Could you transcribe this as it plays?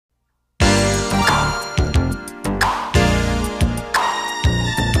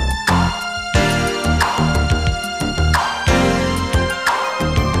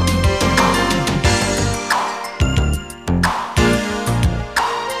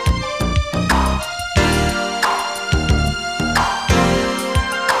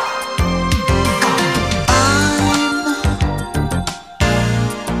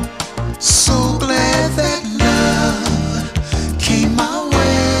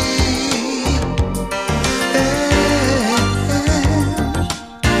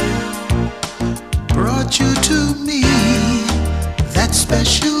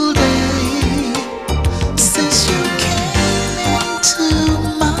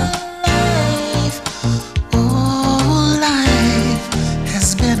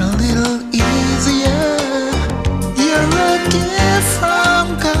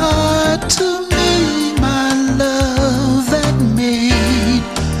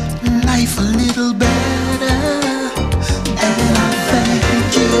life a little better, and I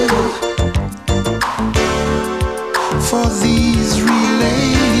thank you for these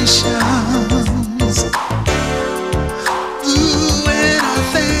relations. Ooh, and I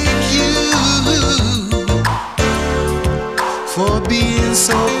thank you for being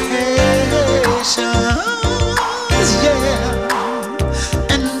so patient. Yeah.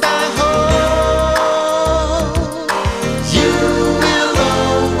 And I hope you will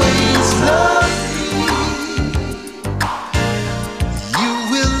always love me. You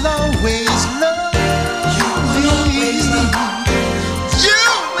will always love me. You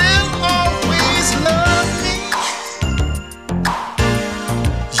will always love me.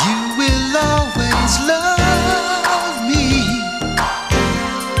 You will always love me.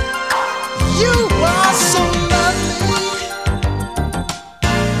 You are so lovely,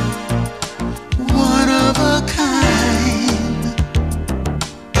 one of a kind.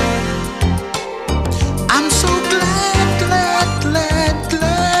 I'm so glad, glad, glad,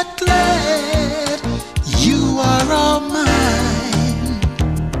 glad, glad you are all mine.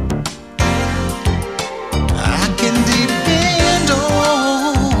 I can depend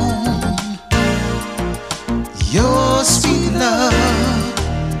on your sweet love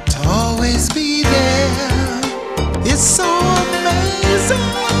to always be there. It's so amazing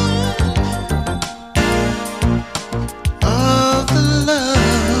of the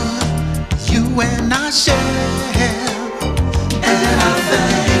love you and I share, and I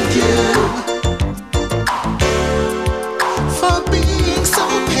thank you for being so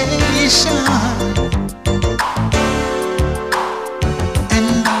patient, and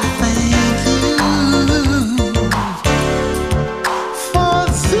I thank you for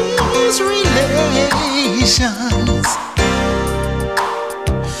these relations,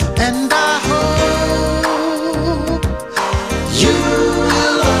 and I hope you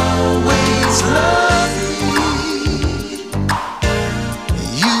will always love me.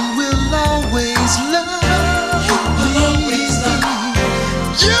 You will always love me.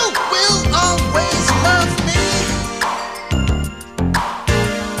 You will always love me.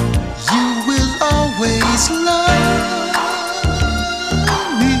 You will always love me.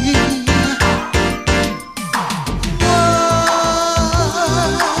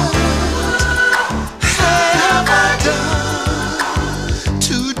 What have I done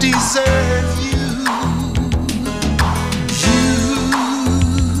to deserve